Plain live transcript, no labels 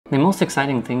The most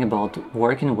exciting thing about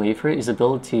working in Wayfair is the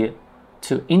ability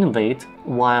to innovate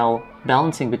while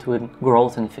balancing between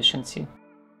growth and efficiency.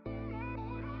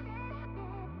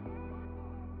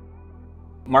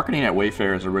 Marketing at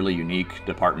Wayfair is a really unique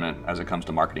department as it comes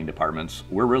to marketing departments.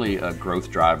 We're really a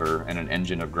growth driver and an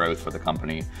engine of growth for the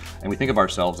company. And we think of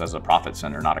ourselves as a profit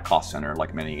center, not a cost center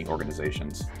like many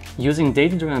organizations. Using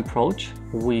data-driven approach,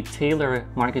 we tailor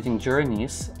marketing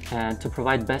journeys to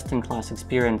provide best-in-class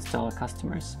experience to our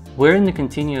customers. We're in the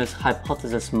continuous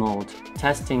hypothesis mode,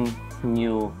 testing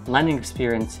new landing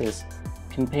experiences,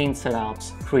 campaign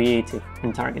setups, creative,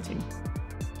 and targeting.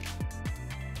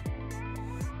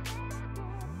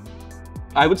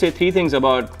 I would say three things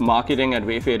about marketing at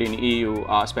Wayfair in EU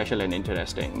are special and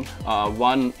interesting.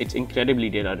 One, it's incredibly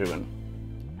data-driven.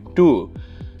 Two,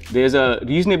 there's a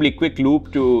reasonably quick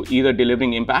loop to either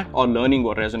delivering impact or learning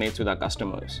what resonates with our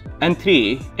customers. And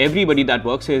three, everybody that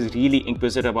works here is really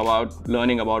inquisitive about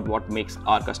learning about what makes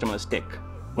our customers tick.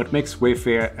 What makes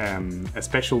Wayfair a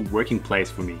special working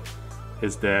place for me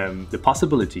is the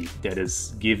possibility that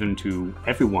is given to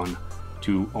everyone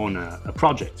to own a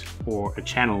project or a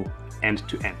channel end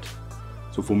to end.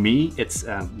 So for me, it's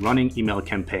running email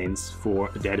campaigns for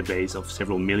a database of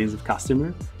several millions of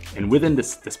customers. And within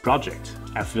this project,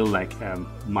 I feel like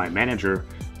my manager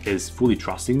is fully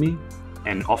trusting me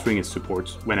and offering his support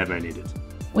whenever I need it.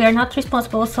 We are not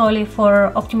responsible solely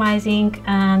for optimizing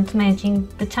and managing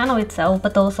the channel itself,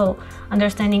 but also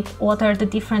understanding what are the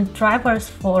different drivers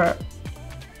for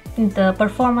the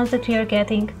performance that we are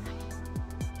getting.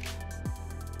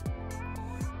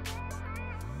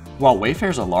 While Wayfair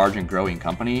is a large and growing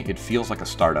company, it feels like a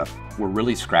startup. We're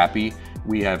really scrappy.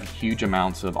 We have huge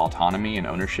amounts of autonomy and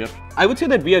ownership. I would say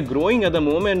that we are growing at the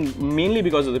moment mainly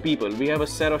because of the people. We have a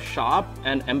set of sharp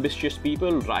and ambitious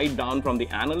people right down from the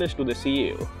analyst to the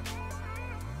CEO.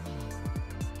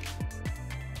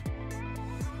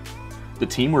 The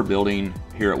team we're building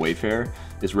here at Wayfair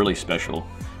is really special.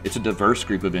 It's a diverse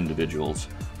group of individuals,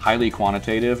 highly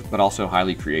quantitative, but also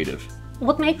highly creative.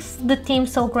 What makes the team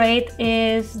so great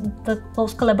is the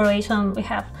close collaboration we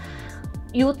have.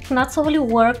 You not solely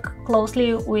work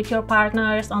closely with your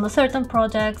partners on a certain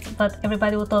project, but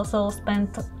everybody would also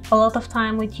spend a lot of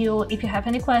time with you if you have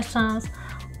any questions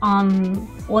on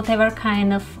whatever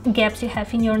kind of gaps you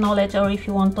have in your knowledge, or if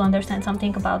you want to understand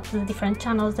something about the different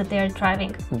channels that they are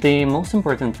driving. The most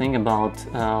important thing about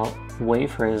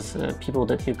Wayfair is people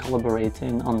that you collaborate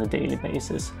in on a daily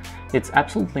basis. It's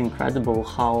absolutely incredible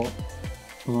how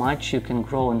much you can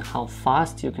grow and how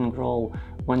fast you can grow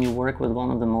when you work with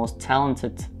one of the most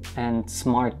talented and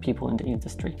smart people in the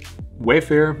industry.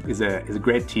 Wayfair is a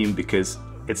great team because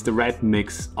it's the right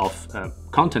mix of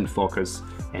content focus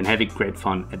and having great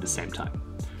fun at the same time.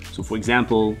 So for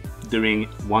example, during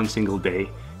one single day,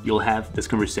 you'll have this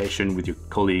conversation with your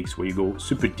colleagues where you go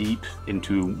super deep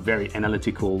into very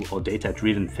analytical or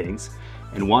data-driven things,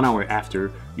 and 1 hour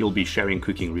after, you'll be sharing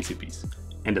cooking recipes.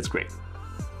 And that's great.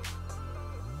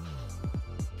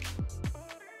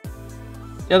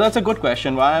 Yeah, that's a good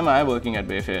question. Why am I working at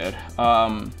Wayfair?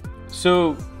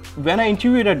 So when I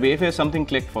interviewed at Wayfair, something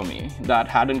clicked for me that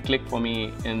hadn't clicked for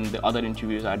me in the other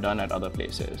interviews I'd done at other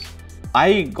places.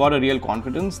 I got a real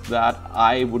confidence that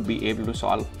I would be able to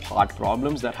solve hard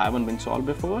problems that haven't been solved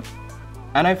before.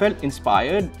 And I felt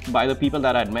inspired by the people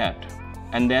that I'd met.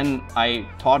 And then I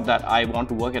thought that I want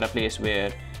to work at a place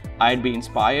where I'd be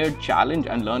inspired, challenged,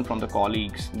 and learn from the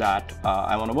colleagues that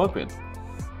I want to work with.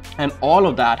 And all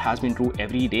of that has been true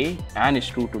every day and is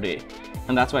true today.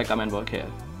 And that's why I come and work here.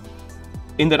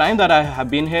 In the time that I have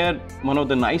been here, one of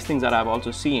the nice things that I've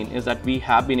also seen is that we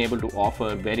have been able to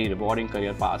offer very rewarding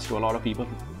career paths to a lot of people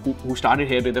who started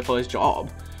here with their first job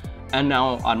and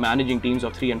now are managing teams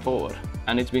of 3 and 4.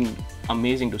 And it's been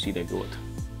amazing to see their growth.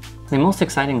 The most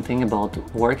exciting thing about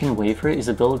working in Wayfair is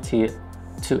the ability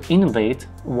to innovate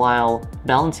while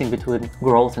balancing between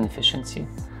growth and efficiency.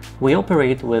 We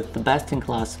operate with the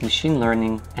best-in-class machine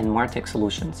learning and MarTech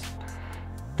solutions.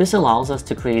 This allows us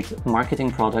to create marketing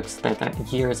products that are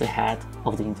years ahead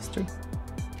of the industry.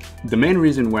 The main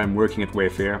reason why I'm working at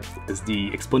Wayfair is the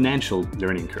exponential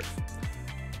learning curve.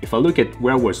 If I look at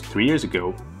where I was 3 years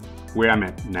ago, where I'm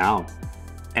at now,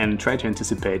 and try to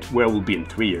anticipate where I will be in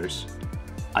 3 years,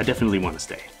 I definitely want to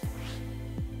stay.